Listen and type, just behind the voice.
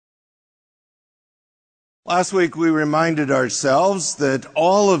Last week we reminded ourselves that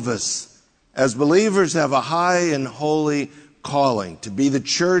all of us as believers have a high and holy calling to be the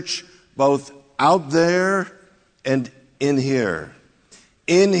church both out there and in here.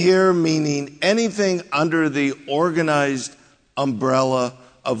 In here meaning anything under the organized umbrella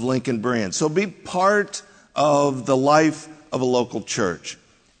of Lincoln Brand. So be part of the life of a local church.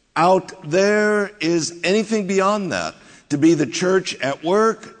 Out there is anything beyond that. To be the church at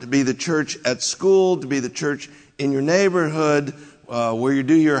work, to be the church at school, to be the church in your neighborhood, where you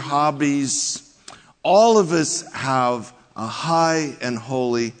do your hobbies. All of us have a high and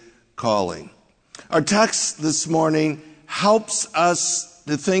holy calling. Our text this morning helps us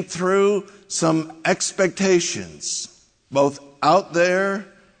to think through some expectations, both out there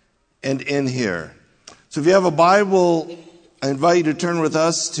and in here. So if you have a Bible, I invite you to turn with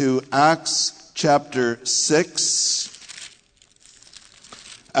us to Acts chapter 6.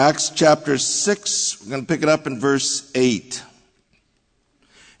 Acts chapter 6, we're going to pick it up in verse 8.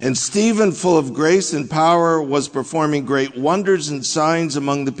 And Stephen, full of grace and power, was performing great wonders and signs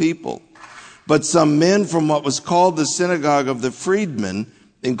among the people. But some men from what was called the synagogue of the freedmen,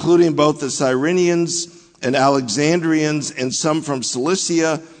 including both the Cyrenians and Alexandrians and some from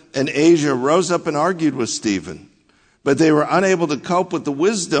Cilicia and Asia, rose up and argued with Stephen. But they were unable to cope with the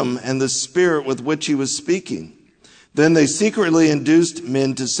wisdom and the spirit with which he was speaking. Then they secretly induced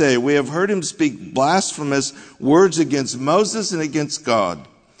men to say, "We have heard him speak blasphemous words against Moses and against God."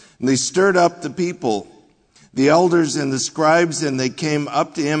 And they stirred up the people, the elders and the scribes, and they came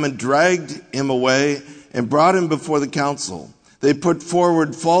up to him and dragged him away and brought him before the council. They put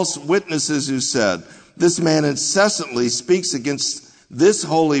forward false witnesses who said, "This man incessantly speaks against this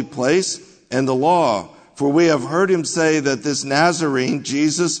holy place and the law. For we have heard him say that this Nazarene,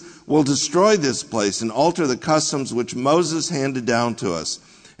 Jesus, will destroy this place and alter the customs which Moses handed down to us."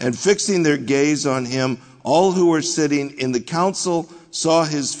 And fixing their gaze on him, all who were sitting in the council saw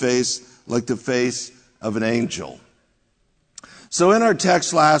his face like the face of an angel. So in our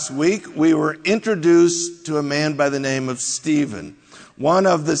text last week, we were introduced to a man by the name of Stephen, one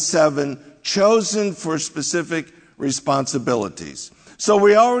of the 7 chosen for specific responsibilities. So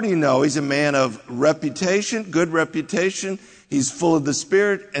we already know he's a man of reputation, good reputation. He's full of the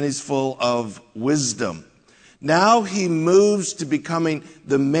Spirit and he's full of wisdom. Now he moves to becoming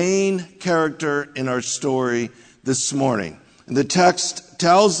the main character in our story this morning. And the text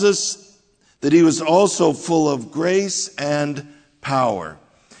tells us that he was also full of grace and power.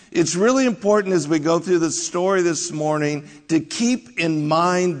 It's really important as we go through the story this morning to keep in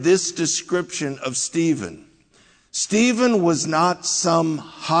mind this description of Stephen. Stephen was not some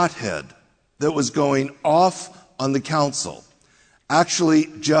hothead that was going off on the council. Actually,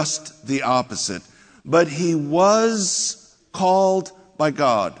 just the opposite. But he was called by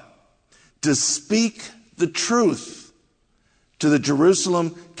God to speak the truth to the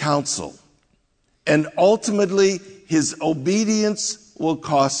Jerusalem council. And ultimately, his obedience will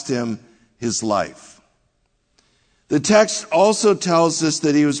cost him his life. The text also tells us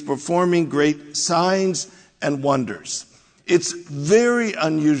that he was performing great signs and wonders. It's very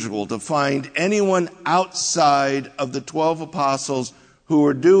unusual to find anyone outside of the 12 apostles who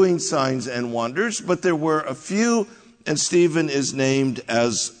were doing signs and wonders, but there were a few, and Stephen is named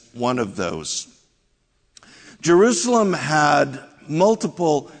as one of those. Jerusalem had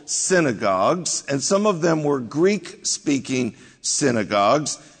multiple synagogues, and some of them were Greek-speaking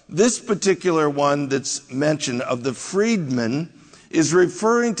synagogues. This particular one that's mentioned of the freedmen is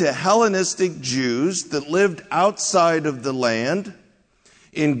referring to Hellenistic Jews that lived outside of the land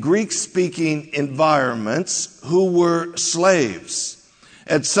in Greek-speaking environments who were slaves.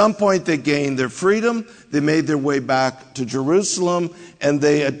 At some point they gained their freedom, they made their way back to Jerusalem, and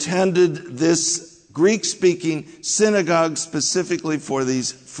they attended this Greek-speaking synagogue specifically for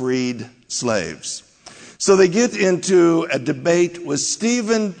these freed slaves. So they get into a debate with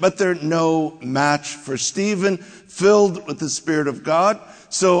Stephen, but they're no match for Stephen, filled with the Spirit of God.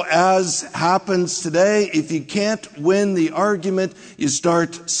 So as happens today, if you can't win the argument, you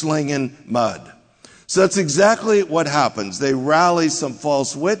start slinging mud. So that's exactly what happens. They rally some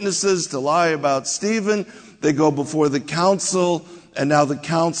false witnesses to lie about Stephen. They go before the council, and now the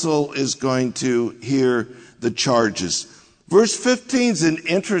council is going to hear the charges. Verse 15 is an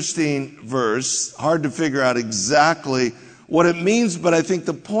interesting verse. Hard to figure out exactly what it means, but I think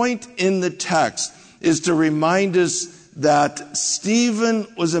the point in the text is to remind us that Stephen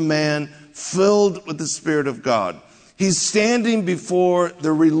was a man filled with the Spirit of God. He's standing before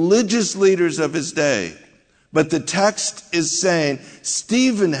the religious leaders of his day. But the text is saying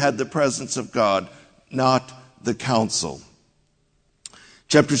Stephen had the presence of God, not the council.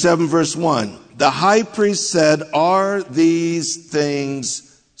 Chapter 7, verse 1. The high priest said, "Are these things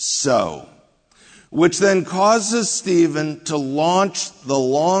so?" Which then causes Stephen to launch the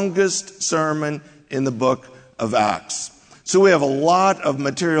longest sermon in the book of Acts. So we have a lot of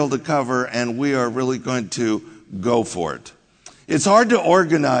material to cover, and we are really going to go for it. It's hard to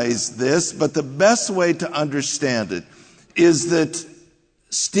organize this, but the best way to understand it is that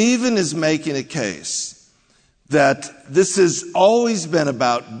Stephen is making a case that this has always been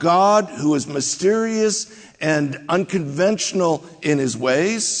about God, who is mysterious and unconventional in his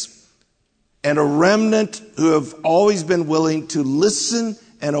ways, and a remnant who have always been willing to listen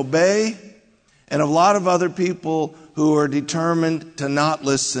and obey, and a lot of other people who are determined to not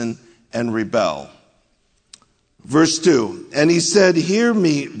listen and rebel. Verse 2, and he said, "Hear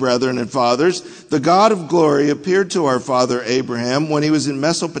me, brethren and fathers. The God of glory appeared to our father Abraham when he was in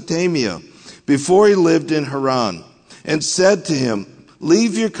Mesopotamia, before he lived in Haran, and said to him,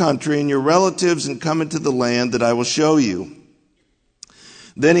 'Leave your country and your relatives and come into the land that I will show you.'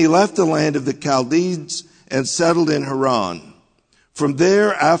 Then he left the land of the Chaldeans and settled in Haran. From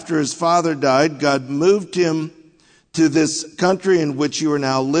there, after his father died, God moved him to this country in which you are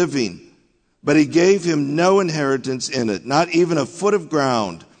now living. But he gave him no inheritance in it, not even a foot of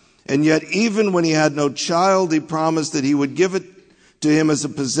ground. And yet, even when he had no child, he promised that he would give it to him as a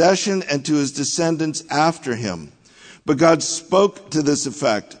possession and to his descendants after him. But God spoke to this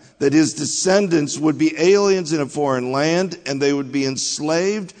effect, that his descendants would be aliens in a foreign land, and they would be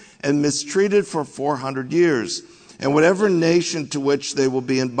enslaved and mistreated for 400 years. And whatever nation to which they will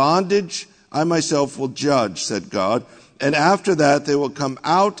be in bondage, I myself will judge, said God. And after that, they will come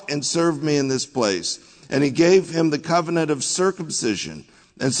out and serve me in this place. And he gave him the covenant of circumcision.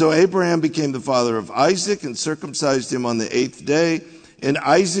 And so Abraham became the father of Isaac and circumcised him on the 8th day. And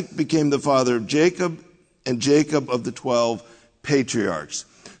Isaac became the father of Jacob, and Jacob of the 12 patriarchs.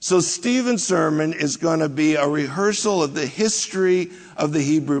 So Stephen's sermon is going to be a rehearsal of the history of the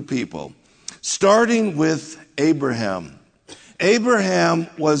Hebrew people, starting with Abraham. Abraham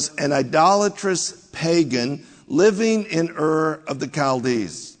was an idolatrous pagan living in Ur of the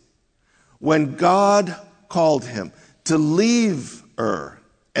Chaldees. When God called him to leave Ur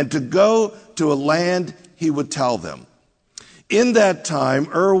and to go to a land he would tell them. In that time,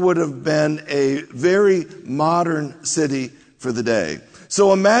 Ur would have been a very modern city for the day.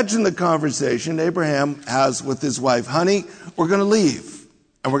 So imagine the conversation Abraham has with his wife. "Honey, we're going to leave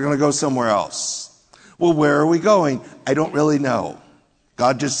and we're going to go somewhere else." "Well, where are we going?" "I don't really know.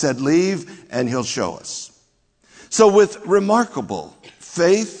 God just said leave and he'll show us." So with remarkable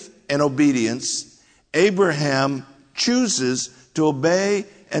faith and obedience, Abraham chooses to obey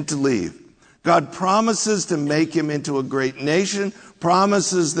and to leave. God promises to make him into a great nation,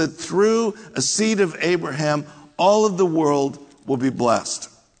 promises that through a seed of Abraham, all of the world will be blessed.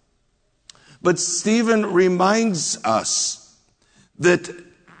 But Stephen reminds us that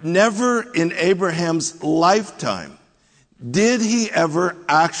never in Abraham's lifetime did he ever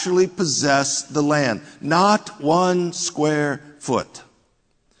actually possess the land. Not 1 square foot.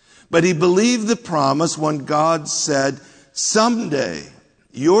 But he believed the promise when God said, "Someday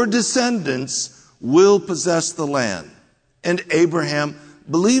your descendants will possess the land." And Abraham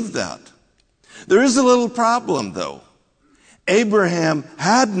believed that. There is a little problem, though. Abraham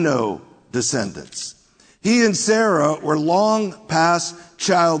had no descendants. He and Sarah were long past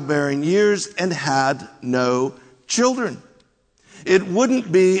childbearing years and had no children. It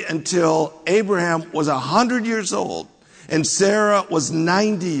wouldn't be until Abraham was 100 years old and Sarah was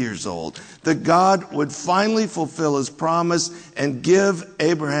 90 years old that God would finally fulfill his promise and give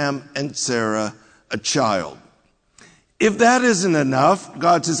Abraham and Sarah a child. If that isn't enough,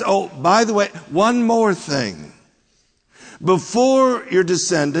 God says, "Oh, by the way, one more thing. Before your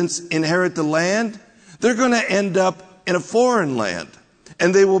descendants inherit the land, they're going to end up in a foreign land,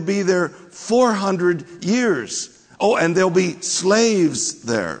 and they will be there 400 years. Oh, and there'll be slaves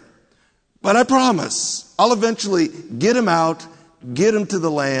there. But I promise, I'll eventually get them out, get them to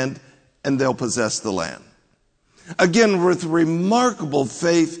the land, and they'll possess the land." Again, with remarkable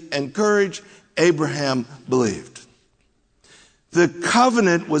faith and courage, Abraham believed. The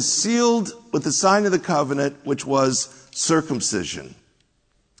covenant was sealed with the sign of the covenant, which was circumcision.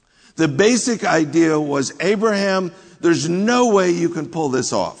 The basic idea was, Abraham, there's no way you can pull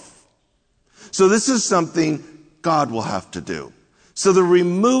this off. So this is something God will have to do. So the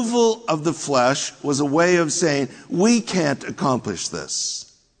removal of the flesh was a way of saying, we can't accomplish this.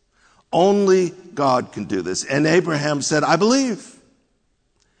 Only God can do this. And Abraham said, I believe.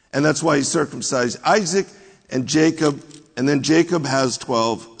 And that's why he circumcised Isaac and Jacob. And then Jacob has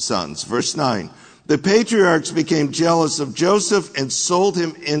 12 sons. Verse 9. The patriarchs became jealous of Joseph and sold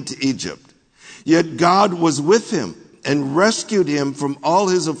him into Egypt. Yet God was with him and rescued him from all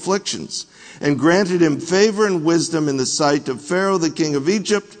his afflictions and granted him favor and wisdom in the sight of Pharaoh, the king of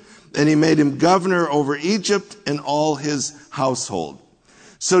Egypt, and he made him governor over Egypt and all his household.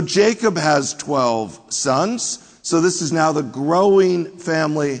 So Jacob has 12 sons. So this is now the growing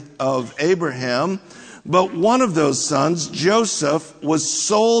family of Abraham. But one of those sons, Joseph, was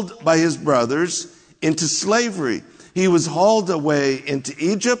sold by his brothers into slavery. He was hauled away into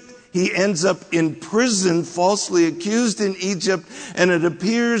Egypt. He ends up in prison, falsely accused in Egypt, and it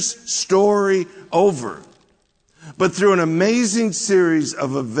appears story over. But through an amazing series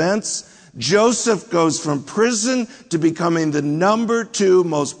of events, Joseph goes from prison to becoming the number 2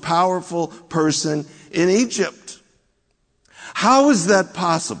 most powerful person in Egypt. How is that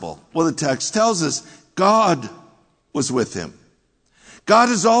possible? Well, the text tells us God was with him. God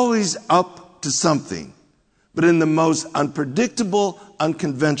is always up to something, but in the most unpredictable,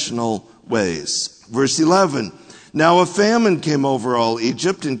 unconventional ways. Verse 11, now a famine came over all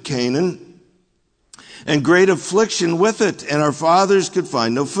Egypt and Canaan, and great affliction with it, and our fathers could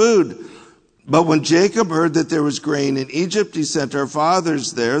find no food. But when Jacob heard that there was grain in Egypt, he sent our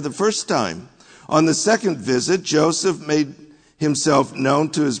fathers there the first time. On the second visit, Joseph made himself known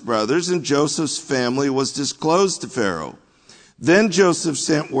to his brothers, and Joseph's family was disclosed to Pharaoh. Then Joseph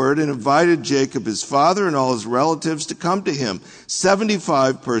sent word and invited Jacob, his father, and all his relatives to come to him,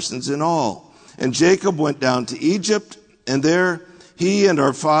 75 persons in all. And Jacob went down to Egypt, and there he and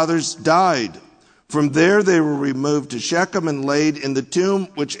our fathers died. From there they were removed to Shechem and laid in the tomb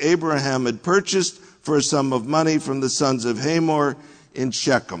which Abraham had purchased for a sum of money from the sons of Hamor in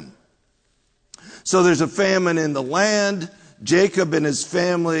Shechem. So there's a famine in the land. Jacob and his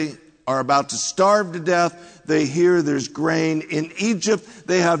family are about to starve to death. They hear there's grain in Egypt.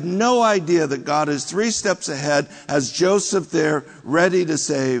 They have no idea that God is 3 steps ahead, has Joseph there ready to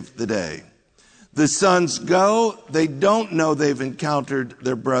save the day. The sons go. They don't know they've encountered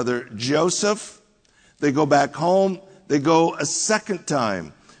their brother Joseph. They go back home. They go a second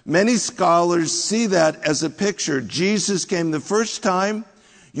time. Many scholars see that as a picture. Jesus came the first time.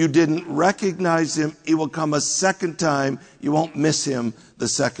 You didn't recognize him. He will come a second time. You won't miss him the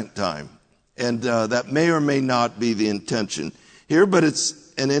second time. And that may or may not be the intention here, but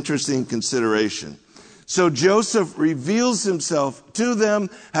it's an interesting consideration. So Joseph reveals himself to them,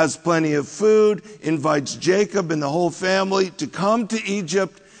 has plenty of food, invites Jacob and the whole family to come to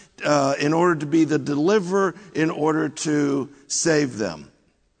Egypt in order to be the deliverer, in order to save them.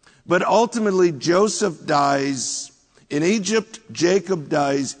 But ultimately, Joseph dies in Egypt. Jacob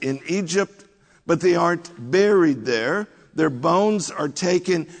dies in Egypt, but they aren't buried there. Their bones are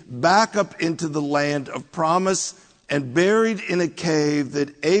taken back up into the land of promise and buried in a cave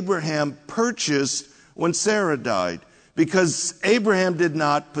that Abraham purchased when Sarah died. Because Abraham did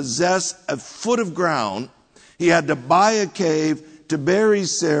not possess a foot of ground, he had to buy a cave to bury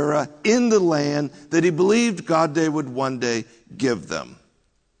Sarah in the land that he believed God would one day give them.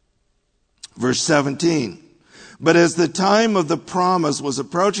 Verse 17. But as the time of the promise was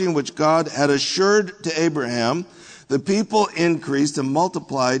approaching, which God had assured to Abraham, the people increased and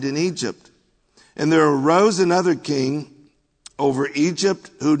multiplied in Egypt. And there arose another king over Egypt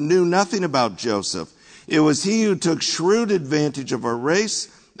who knew nothing about Joseph. It was he who took shrewd advantage of our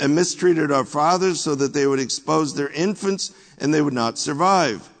race and mistreated our fathers so that they would expose their infants and they would not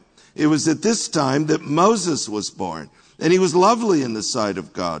survive. It was at this time that Moses was born, and he was lovely in the sight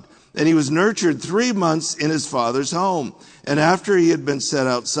of God. And he was nurtured 3 months in his father's home. And after he had been set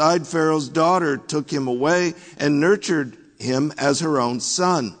outside, Pharaoh's daughter took him away and nurtured him as her own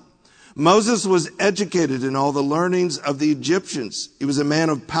son. Moses was educated in all the learnings of the Egyptians. He was a man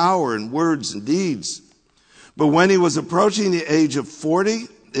of power in words and deeds. But when he was approaching the age of 40,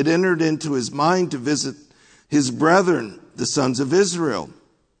 it entered into his mind to visit his brethren, the sons of Israel.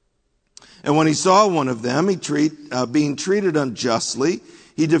 And when he saw one of them being treated unjustly,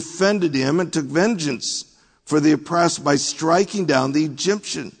 he defended him and took vengeance for the oppressed by striking down the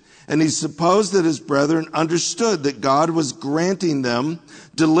Egyptian. And he supposed that his brethren understood that God was granting them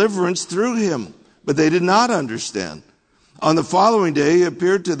deliverance through him. But they did not understand. On the following day, he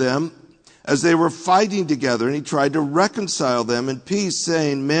appeared to them as they were fighting together, and he tried to reconcile them in peace,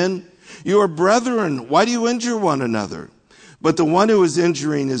 saying, "Men, you are brethren. Why do you injure one another?" But the one who was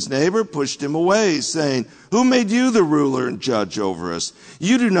injuring his neighbor pushed him away, saying, "Who made you the ruler and judge over us?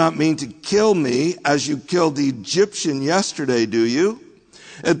 You do not mean to kill me as you killed the Egyptian yesterday, do you?"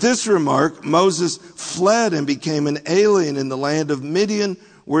 At this remark, Moses fled and became an alien in the land of Midian,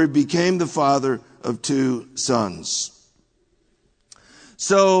 where he became the father of 2 sons.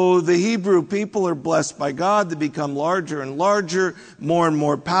 So the Hebrew people are blessed by God. They become larger and larger, more and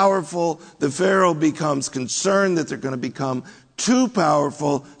more powerful. The Pharaoh becomes concerned that they're going to become too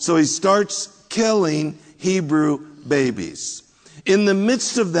powerful, so he starts killing Hebrew babies. In the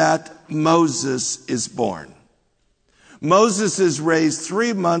midst of that, Moses is born. Moses is raised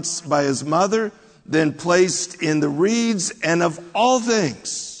 3 months by his mother, then placed in the reeds, and of all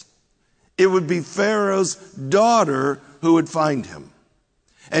things, it would be Pharaoh's daughter who would find him,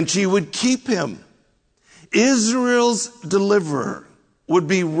 and she would keep him. Israel's deliverer would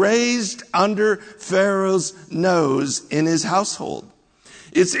be raised under Pharaoh's nose in his household.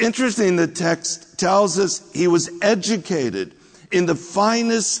 It's interesting, the text tells us he was educated in the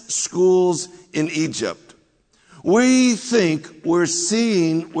finest schools in Egypt. We think we're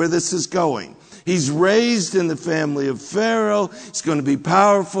seeing where this is going. He's raised in the family of Pharaoh. He's going to be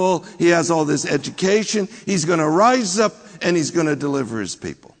powerful. He has all this education. He's going to rise up and he's going to deliver his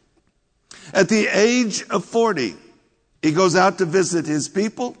people. At the age of 40, he goes out to visit his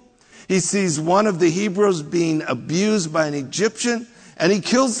people. He sees one of the Hebrews being abused by an Egyptian, and he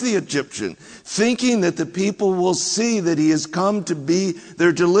kills the Egyptian, thinking that the people will see that he has come to be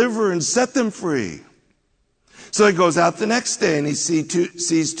their deliverer and set them free. So he goes out the next day and he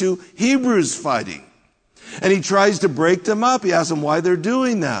sees two Hebrews fighting. And he tries to break them up. He asks them why they're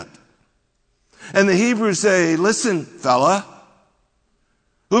doing that. And the Hebrews say, listen, fella,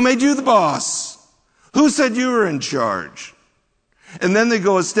 who made you the boss? Who said you were in charge? And then they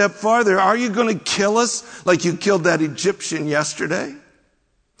go a step farther. Are you going to kill us like you killed that Egyptian yesterday?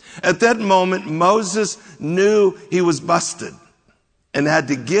 At that moment, Moses knew he was busted and had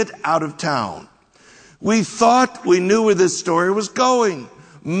to get out of town. We thought we knew where this story was going.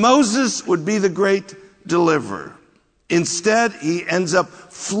 Moses would be the great deliverer. Instead, he ends up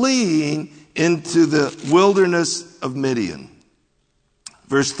fleeing into the wilderness of Midian.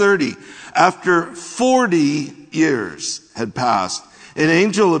 Verse 30, after 40 years had passed, an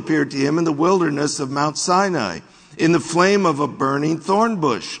angel appeared to him in the wilderness of Mount Sinai, in the flame of a burning thorn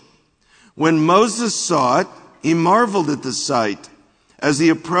bush. When Moses saw it, he marveled at the sight. As he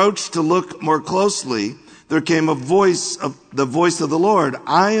approached to look more closely, there came the voice of the Lord.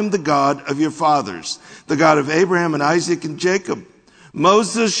 I am the God of your fathers, the God of Abraham and Isaac and Jacob.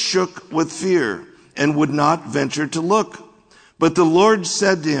 Moses shook with fear and would not venture to look. But the Lord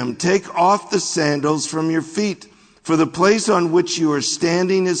said to him, take off the sandals from your feet, for the place on which you are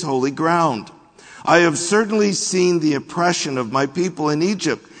standing is holy ground. I have certainly seen the oppression of my people in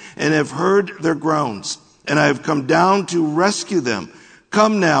Egypt and have heard their groans, and I have come down to rescue them.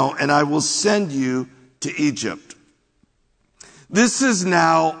 Come now, and I will send you to Egypt. This is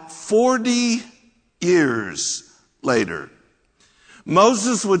now 40 years later.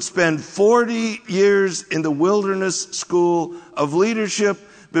 Moses would spend 40 years in the wilderness school of leadership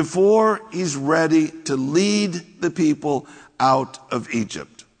before he's ready to lead the people out of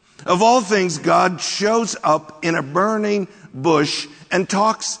Egypt. Of all things, God shows up in a burning bush and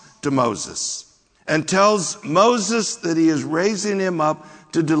talks to Moses and tells Moses that he is raising him up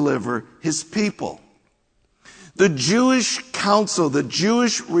to deliver his people. The Jewish council, the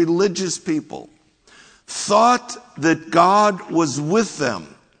Jewish religious people, thought that God was with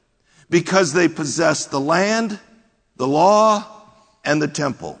them because they possessed the land, the law, and the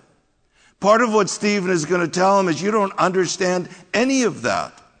temple. Part of what Stephen is going to tell them is you don't understand any of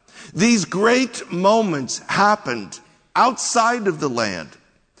that. These great moments happened outside of the land.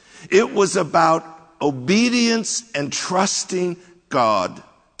 It was about obedience and trusting God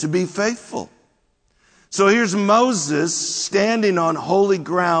to be faithful. So here's Moses standing on holy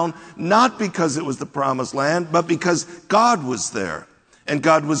ground, not because it was the promised land, but because God was there. And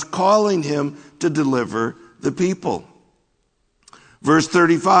God was calling him to deliver the people. Verse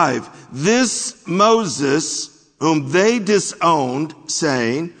 35, this Moses, whom they disowned,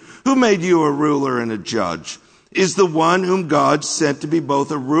 saying, who made you a ruler and a judge, is the one whom God sent to be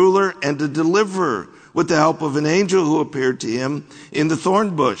both a ruler and a deliverer, with the help of an angel who appeared to him in the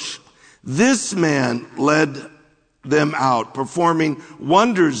thorn bush. This man led them out, performing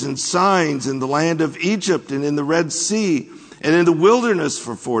wonders and signs in the land of Egypt and in the Red Sea and in the wilderness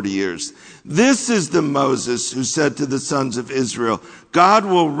for 40 years. This is the Moses who said to the sons of Israel, God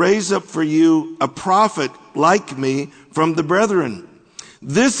will raise up for you a prophet like me from the brethren.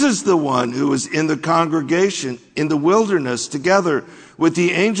 This is the one who was in the congregation in the wilderness together with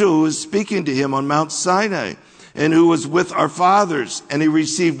the angel who was speaking to him on Mount Sinai, and who was with our fathers, and he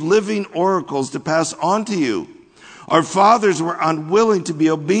received living oracles to pass on to you. Our fathers were unwilling to be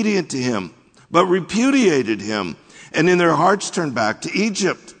obedient to him, but repudiated him, and in their hearts turned back to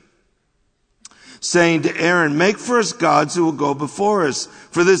Egypt. saying to Aaron, make for us gods who will go before us.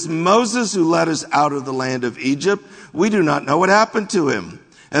 For this Moses who led us out of the land of Egypt, we do not know what happened to him.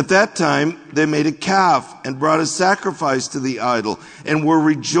 At that time, they made a calf and brought a sacrifice to the idol and were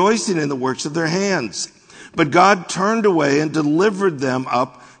rejoicing in the works of their hands. But God turned away and delivered them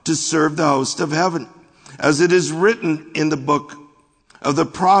up to serve the host of heaven. As it is written in the book of the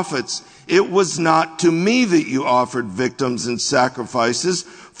prophets, it was not to me that you offered victims and sacrifices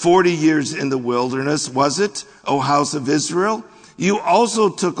 40 years in the wilderness, was it, O house of Israel? You also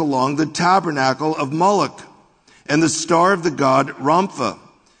took along the tabernacle of Moloch and the star of the god Rampha,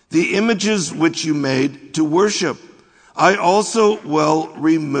 the images which you made to worship. I also will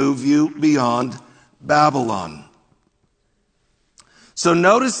remove you beyond Babylon. So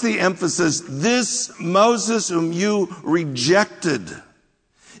notice the emphasis. This Moses whom you rejected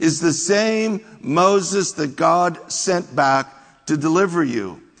is the same Moses that God sent back to deliver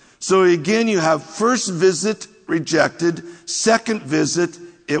you. So again, you have first visit rejected, second visit,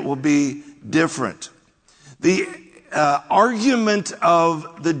 it will be different. The argument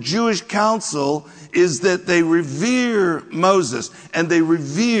of the Jewish council is that they revere Moses and they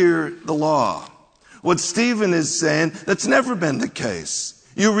revere the law. What Stephen is saying, that's never been the case.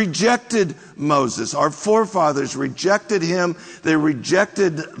 You rejected Moses. Our forefathers rejected him. They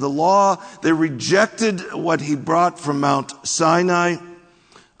rejected the law. They rejected what he brought from Mount Sinai.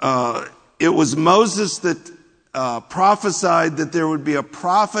 It was Moses that prophesied that there would be a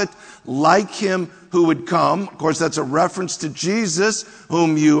prophet like him who would come. Of course, that's a reference to Jesus,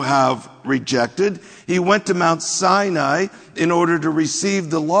 whom you have rejected. He went to Mount Sinai in order to receive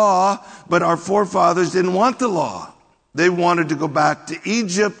the law, but our forefathers didn't want the law. They wanted to go back to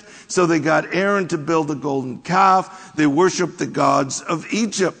Egypt, so they got Aaron to build a golden calf. They worshiped the gods of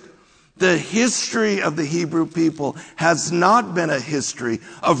Egypt. The history of the Hebrew people has not been a history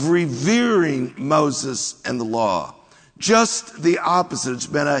of revering Moses and the law. Just the opposite. It's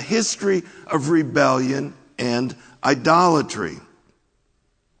been a history of rebellion and idolatry.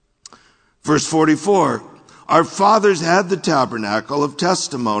 Verse 44, our fathers had the tabernacle of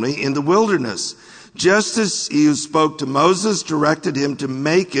testimony in the wilderness, just as he who spoke to Moses directed him to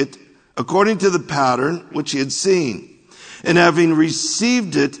make it according to the pattern which he had seen. And having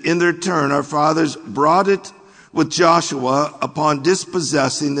received it in their turn, our fathers brought it with Joshua upon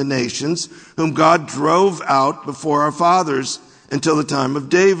dispossessing the nations whom God drove out before our fathers until the time of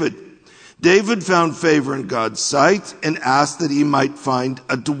David. David found favor in God's sight and asked that he might find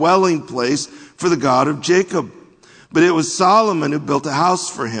a dwelling place for the God of Jacob. But it was Solomon who built a house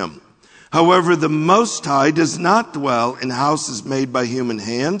for him. However, the Most High does not dwell in houses made by human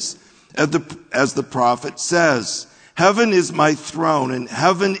hands, as the prophet says, heaven is my throne and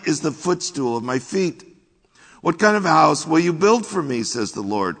heaven is the footstool of my feet. What kind of house will you build for me, says the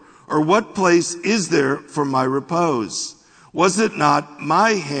Lord? Or what place is there for my repose? Was it not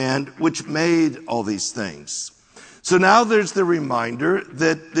my hand which made all these things? So now there's the reminder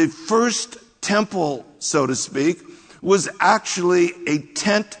that the first temple, so to speak, was actually a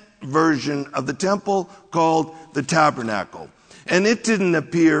tent version of the temple called the tabernacle. And it didn't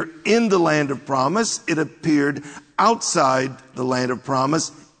appear in the land of promise. It appeared outside the land of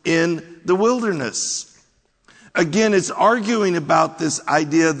promise in the wilderness. Again, it's arguing about this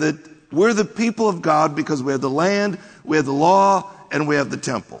idea that we're the people of God because we have the land, we have the law, and we have the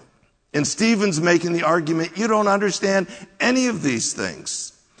temple. And Stephen's making the argument, you don't understand any of these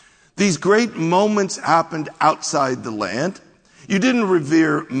things. These great moments happened outside the land. You didn't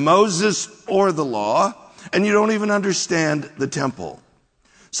revere Moses or the law, and you don't even understand the temple.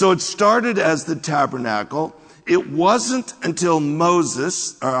 So it started as the tabernacle. It wasn't until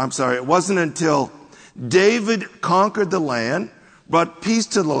it wasn't until David conquered the land, brought peace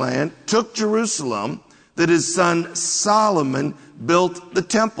to the land, took Jerusalem, that his son Solomon built the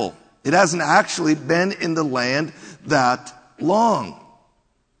temple. It hasn't actually been in the land that long.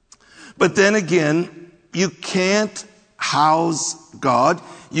 But then again, you can't house God.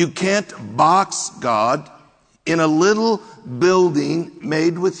 You can't box God in a little building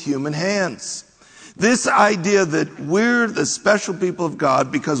made with human hands. This idea that we're the special people of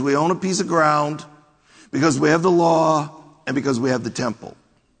God because we own a piece of ground, because we have the law, and because we have the temple.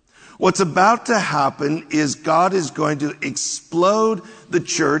 What's about to happen is God is going to explode the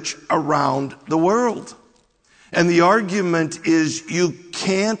church around the world. And the argument is you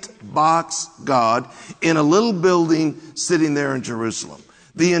can't box God in a little building sitting there in Jerusalem.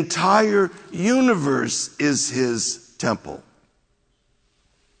 The entire universe is his temple.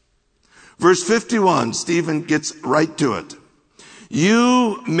 Verse 51, Stephen gets right to it.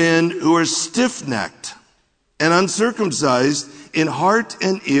 You men who are stiff-necked and uncircumcised in heart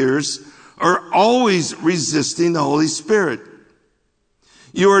and ears are always resisting the Holy Spirit.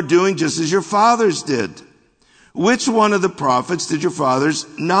 You are doing just as your fathers did. Which one of the prophets did your fathers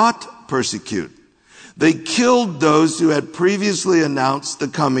not persecute? They killed those who had previously announced the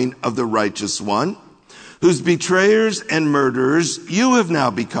coming of the righteous one, whose betrayers and murderers you have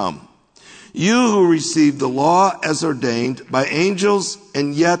now become. You who received the law as ordained by angels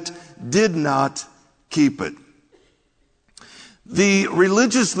and yet did not keep it. The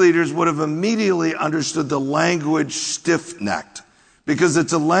religious leaders would have immediately understood the language stiff-necked, because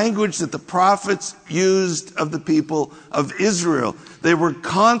it's a language that the prophets used of the people of Israel. They were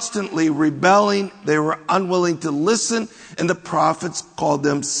constantly rebelling. They were unwilling to listen, and the prophets called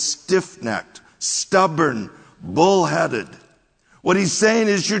them stiff-necked, stubborn, bullheaded. What he's saying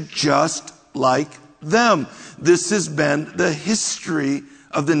is, you're just like them. This has been the history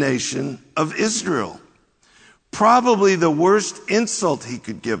of the nation of Israel. Probably the worst insult he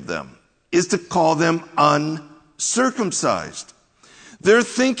could give them is to call them uncircumcised. They're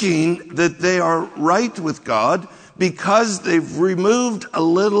thinking that they are right with God because they've removed a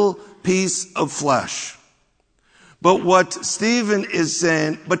little piece of flesh. But what Stephen is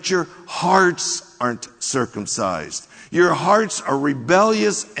saying, but your hearts aren't circumcised. Your hearts are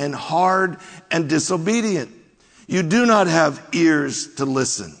rebellious and hard and disobedient. You do not have ears to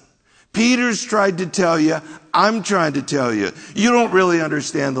listen. Peter's tried to tell you, I'm trying to tell you, you don't really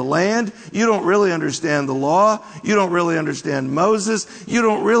understand the land. You don't really understand the law. You don't really understand Moses. You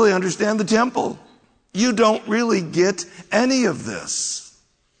don't really understand the temple. You don't really get any of this.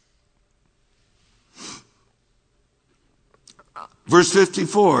 Verse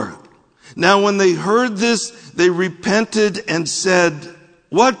 54. Now when they heard this, they repented and said,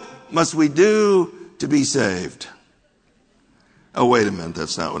 what must we do to be saved? Oh, wait a minute.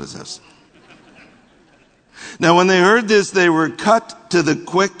 That's not what it says. Now, when they heard this, they were cut to the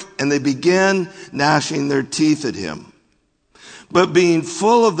quick, and they began gnashing their teeth at him. But being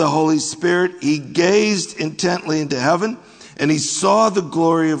full of the Holy Spirit, he gazed intently into heaven, and he saw the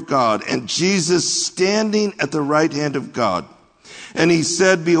glory of God, and Jesus standing at the right hand of God. And he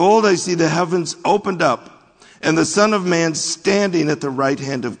said, behold, I see the heavens opened up, and the Son of Man standing at the right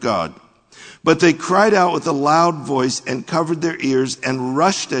hand of God. But they cried out with a loud voice and covered their ears and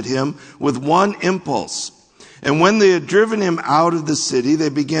rushed at him with one impulse. And when they had driven him out of the city, they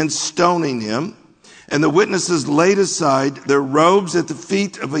began stoning him. And the witnesses laid aside their robes at the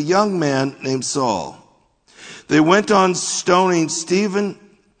feet of a young man named Saul. They went on stoning Stephen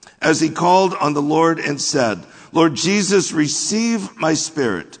as he called on the Lord and said, Lord Jesus, receive my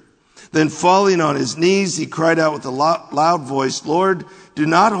spirit. Then falling on his knees, he cried out with a loud voice, Lord, do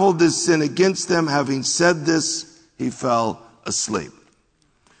not hold this sin against them. Having said this, he fell asleep.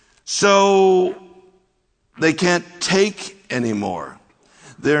 So they can't take anymore.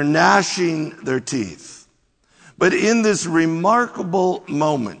 They're gnashing their teeth. But in this remarkable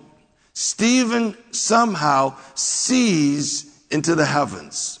moment, Stephen somehow sees into the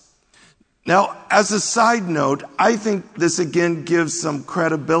heavens. Now, as a side note, I think this again gives some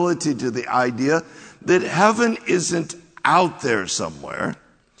credibility to the idea that heaven isn't out there somewhere.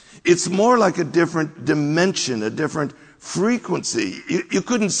 It's more like a different dimension, a different frequency. You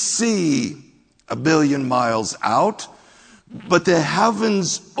couldn't see 1 billion miles out, but the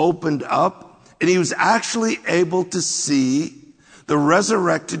heavens opened up, and he was actually able to see the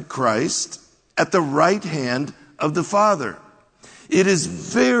resurrected Christ at the right hand of the Father. It is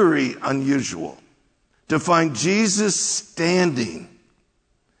very unusual to find Jesus standing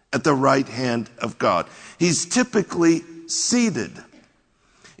at the right hand of God. He's typically seated.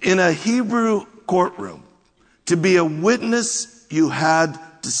 In a Hebrew courtroom, to be a witness, you had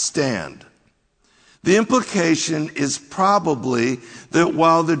to stand. The implication is probably that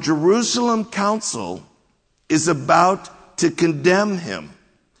while the Jerusalem council is about to condemn him,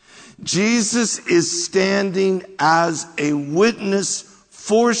 Jesus is standing as a witness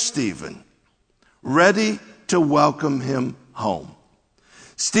for Stephen, ready to welcome him home.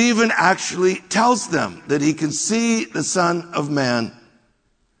 Stephen actually tells them that he can see the Son of Man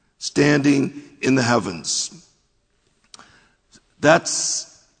standing in the heavens.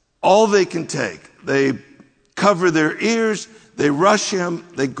 That's all they can take. They cover their ears, they rush him,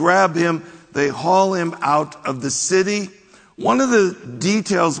 they grab him, they haul him out of the city. One of the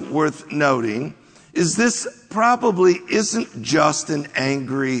details worth noting is this probably isn't just an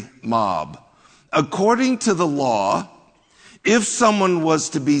angry mob. According to the law, if someone was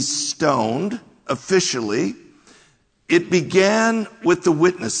to be stoned officially, it began with the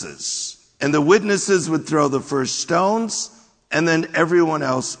witnesses. And the witnesses would throw the first stones, and then everyone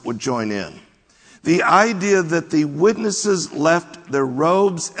else would join in. The idea that the witnesses left their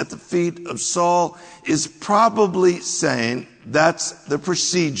robes at the feet of Saul is probably saying that's the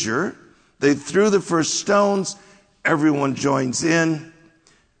procedure. They threw the first stones. Everyone joins in.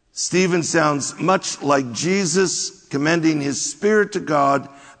 Stephen sounds much like Jesus, commending his spirit to God,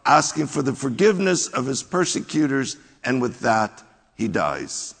 asking for the forgiveness of his persecutors, and with that, he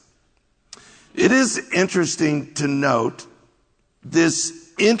dies. It is interesting to note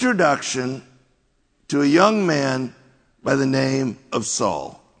this introduction to a young man by the name of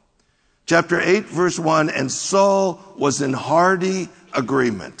Saul. Chapter 8, verse 1, and Saul was in hearty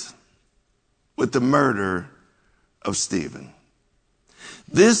agreement with the murder of Stephen.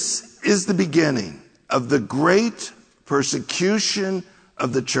 This is the beginning of the great persecution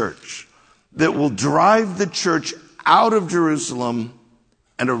of the church that will drive the church out of Jerusalem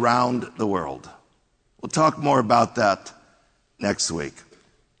and around the world. We'll talk more about that next week.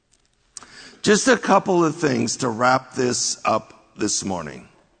 Just a couple of things to wrap this up this morning.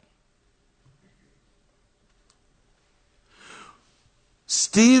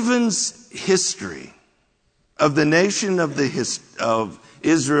 Stephen's history of the nation of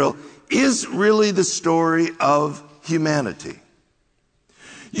Israel is really the story of humanity.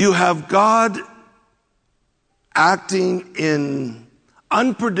 You have God acting in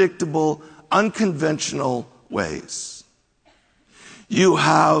unpredictable, unconventional ways. You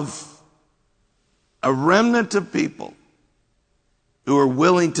have a remnant of people who are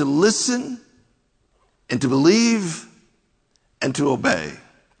willing to listen and to believe and to obey.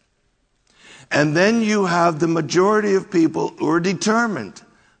 And then you have the majority of people who are determined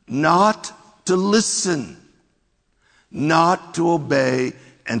not to listen, not to obey,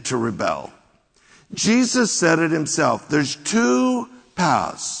 and to rebel. Jesus said it himself. There's two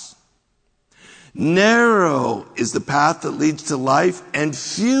paths. Narrow is the path that leads to life, and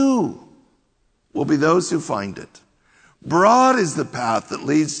few will be those who find it. Broad is the path that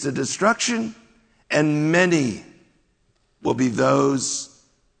leads to destruction, and many will be those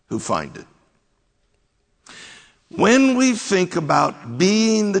who find it. When we think about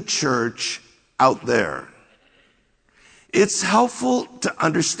being the church out there, it's helpful to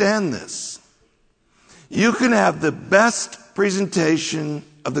understand this. You can have the best presentation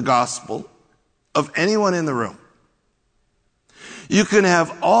of the gospel of anyone in the room. You can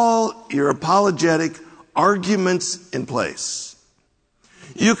have all your apologetic arguments in place.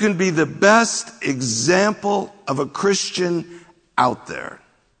 You can be the best example of a Christian out there.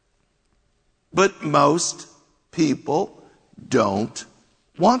 But most people don't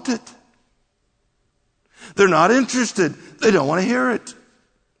want it. They're not interested. They don't want to hear it.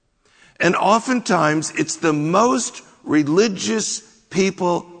 And oftentimes, it's the most religious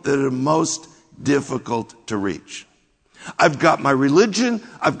people that are most difficult to reach. I've got my religion.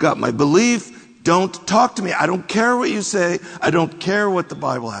 I've got my belief. Don't talk to me. I don't care what you say. I don't care what the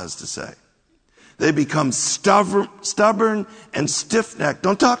Bible has to say. They become stubborn and stiff-necked.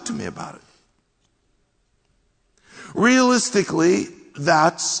 Don't talk to me about it. Realistically,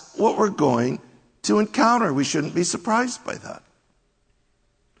 that's what we're going to encounter. We shouldn't be surprised by that.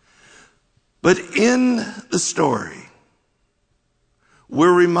 But in the story,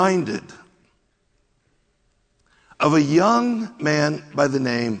 we're reminded of a young man by the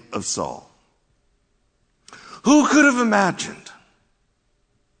name of Saul. Who could have imagined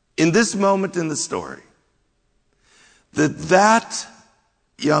in this moment in the story that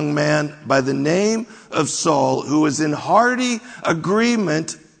young man by the name of Saul, who was in hearty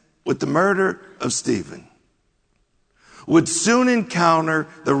agreement with the murder of Stephen, would soon encounter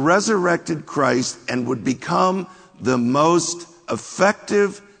the resurrected Christ and would become the most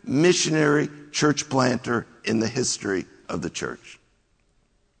effective missionary church planter in the history of the church.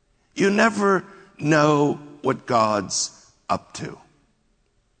 You never know what God's up to.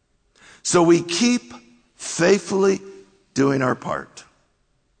 So we keep faithfully doing our part,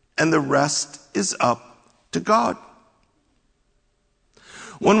 and the rest is up to God.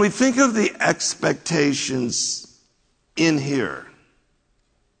 When we think of the expectations in here,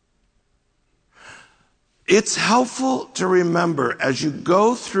 it's helpful to remember as you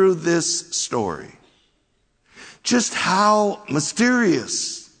go through this story just how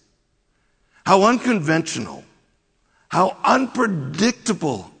mysterious, how unconventional, how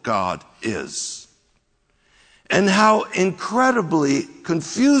unpredictable God is, and how incredibly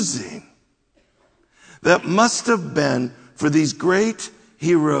confusing that must have been for these great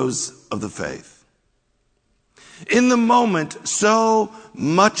heroes of the faith. In the moment, so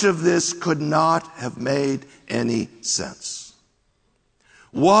much of this could not have made any sense.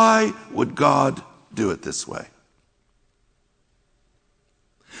 Why would God do it this way?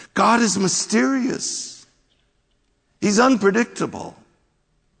 God is mysterious. He's unpredictable.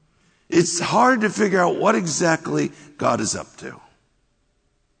 It's hard to figure out what exactly God is up to.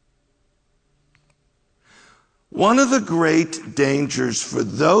 One of the great dangers for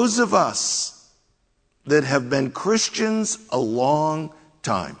those of us that have been Christians a long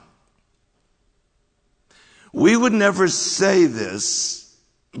time, we would never say this,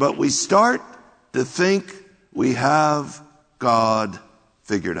 but we start to think we have God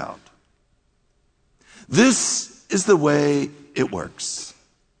figured out. This is the way it works.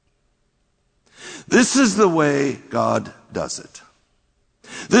 This is the way God does it.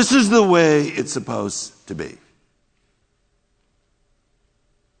 This is the way it's supposed to be.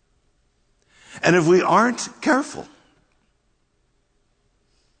 And if we aren't careful,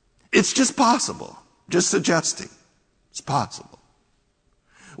 it's just possible, just suggesting, it's possible,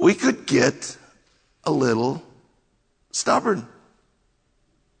 we could get a little stubborn,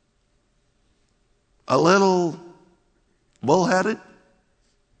 a little bullheaded,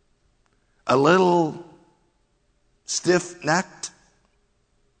 a little stiff-necked.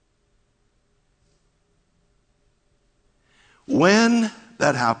 When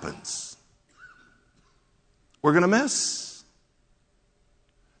that happens, we're going to miss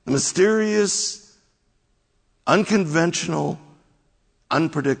the mysterious, unconventional,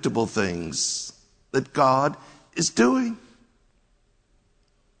 unpredictable things that God is doing.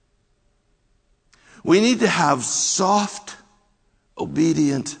 We need to have soft,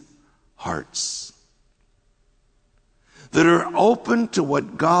 obedient hearts that are open to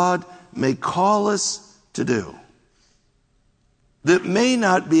what God may call us to do, that may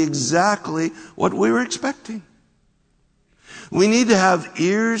not be exactly what we were expecting. We need to have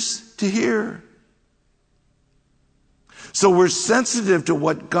ears to hear, so we're sensitive to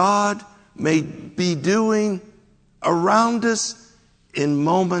what God may be doing around us in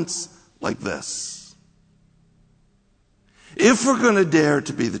moments like this. If we're going to dare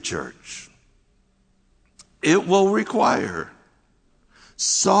to be the church, it will require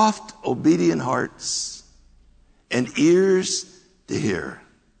soft, obedient hearts and ears to hear.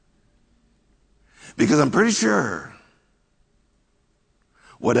 Because I'm pretty sure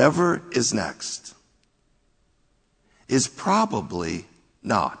whatever is next is probably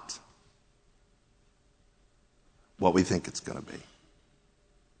not what we think it's going to be.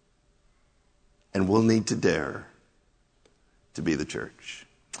 And we'll need to dare to be the church.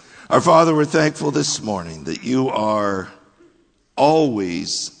 Our Father, we're thankful this morning that you are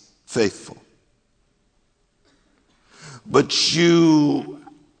always faithful. But you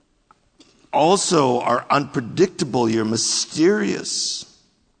also are unpredictable. You're mysterious.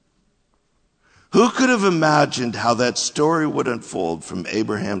 Who could have imagined how that story would unfold from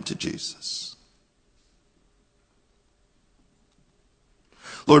Abraham to Jesus?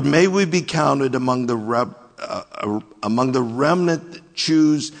 Lord, may we be counted among the remnant that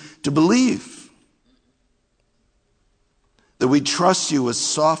choose to believe, that we trust you with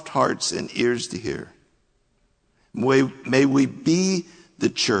soft hearts and ears to hear. May we be the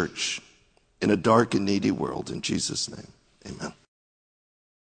church in a dark and needy world. In Jesus' name, amen.